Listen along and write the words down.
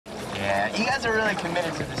You guys are really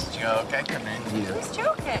committed to this joke. I commend you. Who's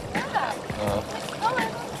joking? Yeah.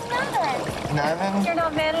 What's the matter? Nothing. You're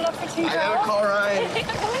not man enough for two jokes? I never call Ryan.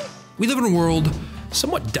 We live in a world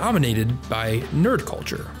somewhat dominated by nerd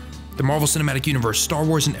culture. The Marvel Cinematic Universe, Star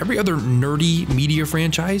Wars, and every other nerdy media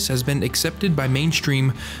franchise has been accepted by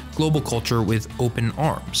mainstream global culture with open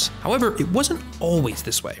arms. However, it wasn't always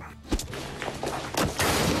this way.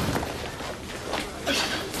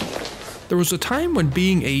 There was a time when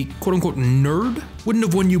being a quote-unquote nerd wouldn't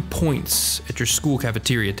have won you points at your school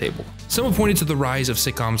cafeteria table. Some have pointed to the rise of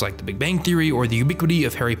sitcoms like The Big Bang Theory or the ubiquity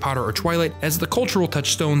of Harry Potter or Twilight as the cultural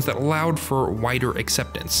touchstones that allowed for wider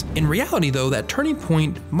acceptance. In reality though, that turning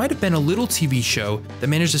point might have been a little TV show that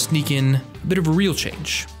managed to sneak in a bit of a real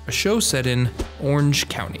change. A show set in Orange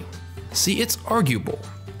County. See, it's arguable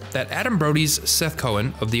that Adam Brody's Seth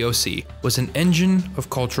Cohen of the OC was an engine of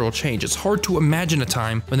cultural change. It's hard to imagine a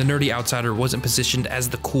time when the nerdy outsider wasn't positioned as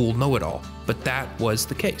the cool know-it-all, but that was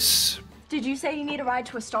the case. Did you say you need a ride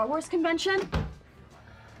to a Star Wars convention?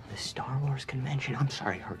 The Star Wars convention? I'm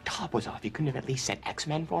sorry, her top was off. You couldn't have at least said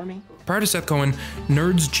X-Men for me? Prior to Seth Cohen,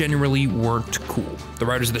 nerds generally weren't cool. The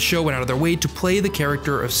writers of the show went out of their way to play the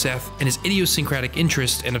character of Seth and his idiosyncratic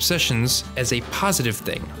interests and obsessions as a positive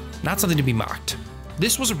thing, not something to be mocked.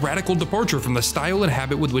 This was a radical departure from the style and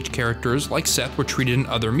habit with which characters like Seth were treated in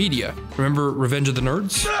other media. Remember Revenge of the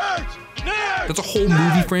Nerds? Nerds! Nerds! That's a whole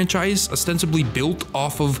movie franchise ostensibly built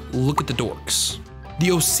off of Look at the Dorks. The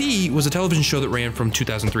OC was a television show that ran from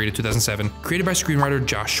 2003 to 2007, created by screenwriter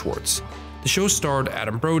Josh Schwartz. The show starred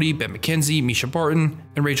Adam Brody, Ben McKenzie, Misha Barton,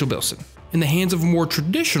 and Rachel Bilson. In the hands of a more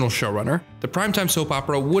traditional showrunner, the primetime soap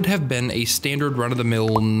opera would have been a standard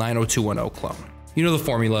run-of-the-mill 90210 clone. You know the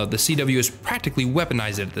formula, the CW is practically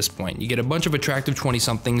weaponized at this point. You get a bunch of attractive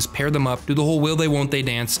 20-somethings, pair them up, do the whole will they won't they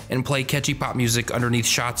dance, and play catchy pop music underneath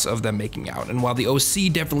shots of them making out. And while the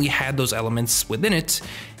OC definitely had those elements within it,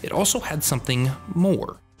 it also had something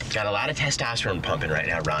more. Got a lot of testosterone pumping right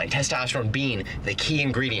now, Ryan. Testosterone being the key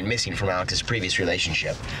ingredient missing from Alex's previous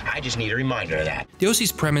relationship. I just need a reminder of that. The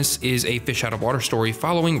OC's premise is a fish out of water story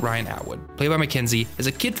following Ryan Atwood, played by Mackenzie, as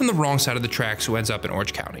a kid from the wrong side of the tracks who ends up in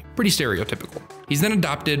Orange County. Pretty stereotypical. He's then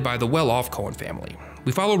adopted by the well-off Cohen family.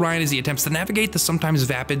 We follow Ryan as he attempts to navigate the sometimes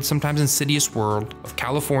vapid, sometimes insidious world of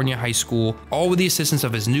California high school, all with the assistance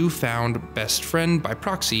of his newfound best friend by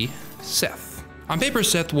proxy, Seth. On paper,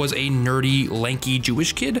 Seth was a nerdy, lanky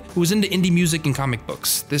Jewish kid who was into indie music and comic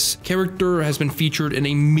books. This character has been featured in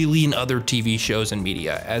a million other TV shows and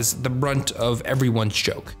media as the brunt of everyone's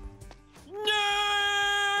joke.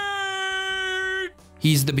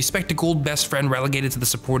 He's the bespectacled best friend relegated to the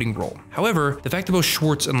supporting role. However, the fact that both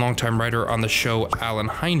Schwartz and longtime writer on the show Alan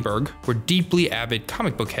Heinberg were deeply avid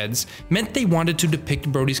comic book heads meant they wanted to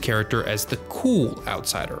depict Brody's character as the cool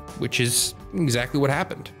outsider, which is exactly what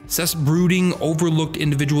happened. Seth's brooding, overlooked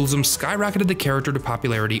individualism skyrocketed the character to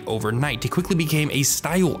popularity overnight. He quickly became a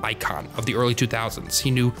style icon of the early 2000s. He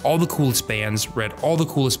knew all the coolest bands, read all the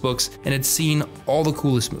coolest books, and had seen all the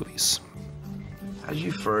coolest movies. How did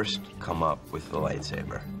you first come up with the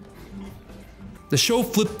lightsaber? The show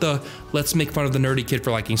flipped the let's make fun of the nerdy kid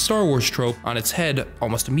for liking Star Wars trope on its head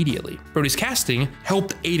almost immediately. Brody's casting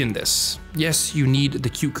helped aid in this. Yes, you need the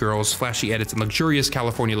cute girls, flashy edits, and luxurious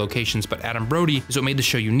California locations, but Adam Brody is what made the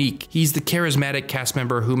show unique. He's the charismatic cast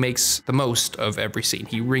member who makes the most of every scene.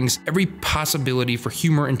 He wrings every possibility for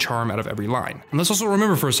humor and charm out of every line. And let's also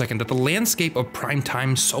remember for a second that the landscape of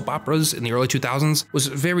primetime soap operas in the early 2000s was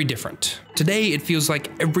very different. Today, it feels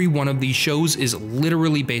like every one of these shows is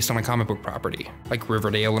literally based on a comic book property, like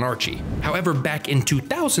Riverdale and Archie. However, back in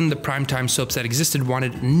 2000, the primetime soaps that existed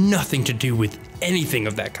wanted nothing to do with anything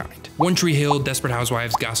of that kind. One Tree Hill, Desperate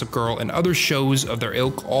Housewives, Gossip Girl, and other shows of their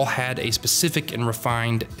ilk all had a specific and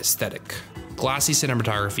refined aesthetic. Glossy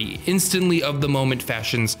cinematography, instantly of the moment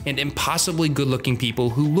fashions, and impossibly good-looking people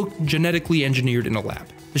who looked genetically engineered in a lab.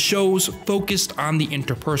 The shows focused on the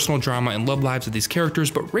interpersonal drama and love lives of these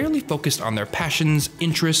characters, but rarely focused on their passions,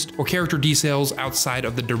 interests, or character details outside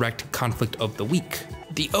of the direct conflict of the week.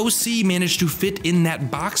 The OC managed to fit in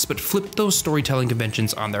that box, but flipped those storytelling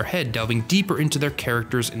conventions on their head, delving deeper into their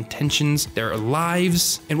characters' intentions, their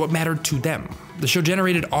lives, and what mattered to them. The show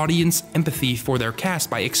generated audience empathy for their cast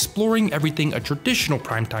by exploring everything a traditional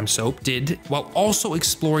primetime soap did, while also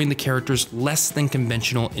exploring the characters' less than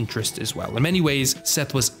conventional interests as well. In many ways,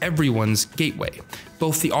 Seth was everyone's gateway.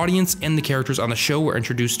 Both the audience and the characters on the show were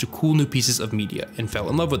introduced to cool new pieces of media and fell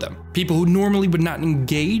in love with them. People who normally would not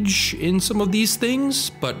engage in some of these things,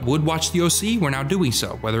 but would watch the OC, were now doing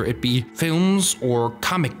so, whether it be films or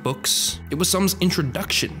comic books. It was some's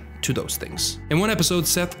introduction to those things. In one episode,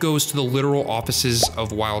 Seth goes to the literal offices of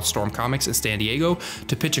Wildstorm Comics in San Diego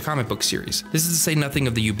to pitch a comic book series. This is to say nothing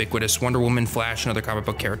of the ubiquitous Wonder Woman, Flash, and other comic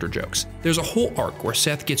book character jokes. There's a whole arc where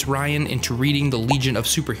Seth gets Ryan into reading the Legion of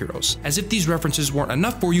Superheroes. As if these references weren't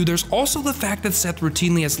enough for you, there's also the fact that Seth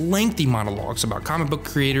routinely has lengthy monologues about comic book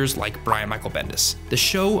creators like Brian Michael Bendis. The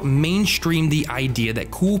show mainstreamed the idea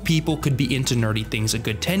that cool people could be into nerdy things a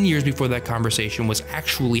good 10 years before that conversation was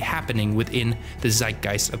actually happening within the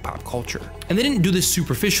zeitgeist of pop culture. And they didn't do this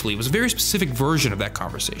superficially, it was a very specific version of that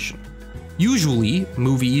conversation. Usually,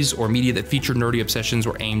 movies or media that featured nerdy obsessions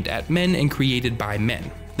were aimed at men and created by men.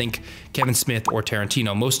 Think Kevin Smith or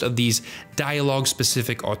Tarantino. Most of these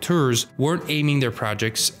dialogue-specific auteurs weren't aiming their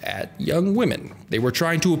projects at young women. They were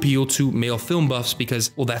trying to appeal to male film buffs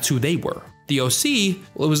because, well, that's who they were. The OC,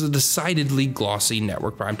 well, it was a decidedly glossy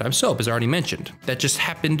network primetime soap, as already mentioned, that just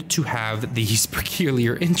happened to have these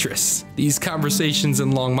peculiar interests. These conversations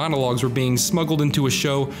and long monologues were being smuggled into a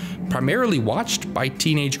show primarily watched by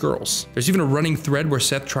teenage girls. There's even a running thread where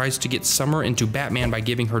Seth tries to get Summer into Batman by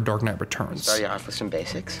giving her Dark Knight Returns. Start you off with some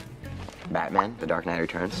basics. Batman, The Dark Knight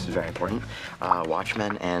Returns, this is very important.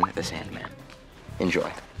 Watchmen, and The Sandman.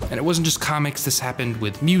 Enjoy. And it wasn't just comics, this happened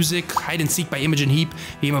with music. Hide and Seek by Imogen Heap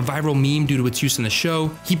became a viral meme due to its use in the show.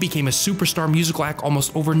 Heap became a superstar musical act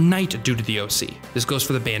almost overnight due to the OC. This goes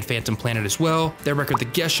for the band Phantom Planet as well. Their record The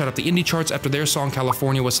Guest shot up the indie charts after their song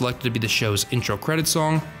California was selected to be the show's intro credit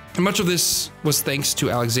song. And much of this was thanks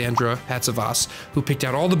to Alexandra Hatzavas, who picked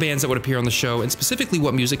out all the bands that would appear on the show and specifically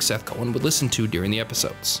what music Seth Cohen would listen to during the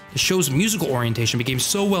episodes. The show's musical orientation became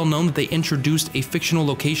so well known that they introduced a fictional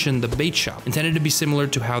location, the Bait Shop, intended to be similar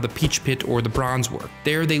to how the Peach Pit or the Bronze were.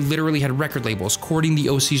 There, they literally had record labels courting the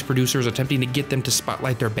OC's producers, attempting to get them to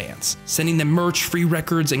spotlight their bands, sending them merch, free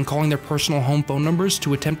records, and calling their personal home phone numbers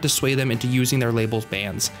to attempt to sway them into using their label's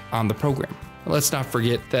bands on the program. Let's not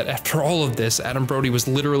forget that after all of this, Adam Brody was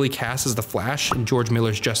literally cast as the Flash in George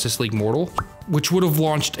Miller's Justice League Mortal, which would have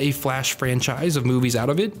launched a Flash franchise of movies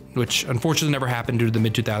out of it, which unfortunately never happened due to the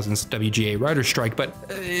mid-2000s WGA writer's strike, but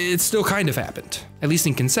it still kind of happened, at least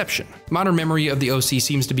in conception. Modern memory of the OC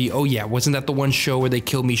seems to be, oh yeah, wasn't that the one show where they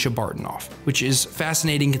killed Misha Barton off? Which is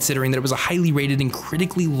fascinating considering that it was a highly rated and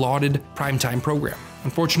critically lauded primetime program.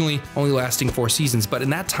 Unfortunately, only lasting 4 seasons, but in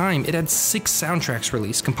that time, it had 6 soundtracks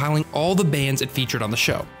released, compiling all the bands it featured on the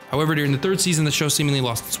show. However, during the 3rd season, the show seemingly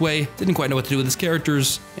lost its way, didn't quite know what to do with its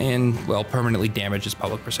characters, and, well, permanently damaged its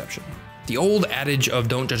public perception. The old adage of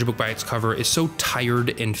don't judge a book by its cover is so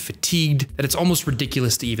tired and fatigued that it's almost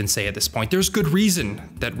ridiculous to even say at this point. There's good reason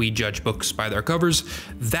that we judge books by their covers.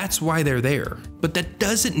 That's why they're there. But that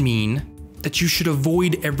doesn't mean that you should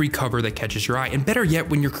avoid every cover that catches your eye. And better yet,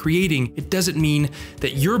 when you're creating, it doesn't mean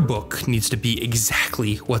that your book needs to be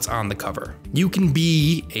exactly what's on the cover. You can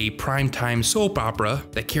be a primetime soap opera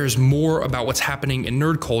that cares more about what's happening in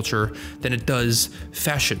nerd culture than it does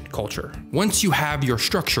fashion culture. Once you have your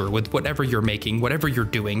structure with whatever you're making, whatever you're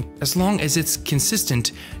doing, as long as it's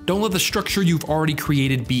consistent, don't let the structure you've already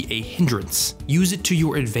created be a hindrance. Use it to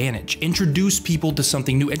your advantage. Introduce people to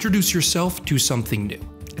something new. Introduce yourself to something new.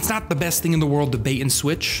 It's not the best thing in the world to bait and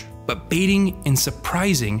switch, but baiting and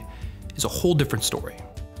surprising is a whole different story.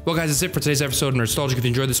 Well guys, that's it for today's episode of Nerdstalgic. If you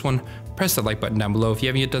enjoyed this one, press that like button down below. If you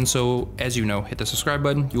haven't yet done so, as you know, hit the subscribe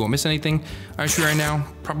button. You won't miss anything. I'm sure right now,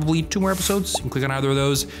 probably 2 more episodes. You can click on either of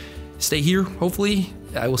those. Stay here, hopefully.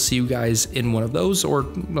 I will see you guys in one of those, or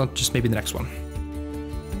well, just maybe the next one.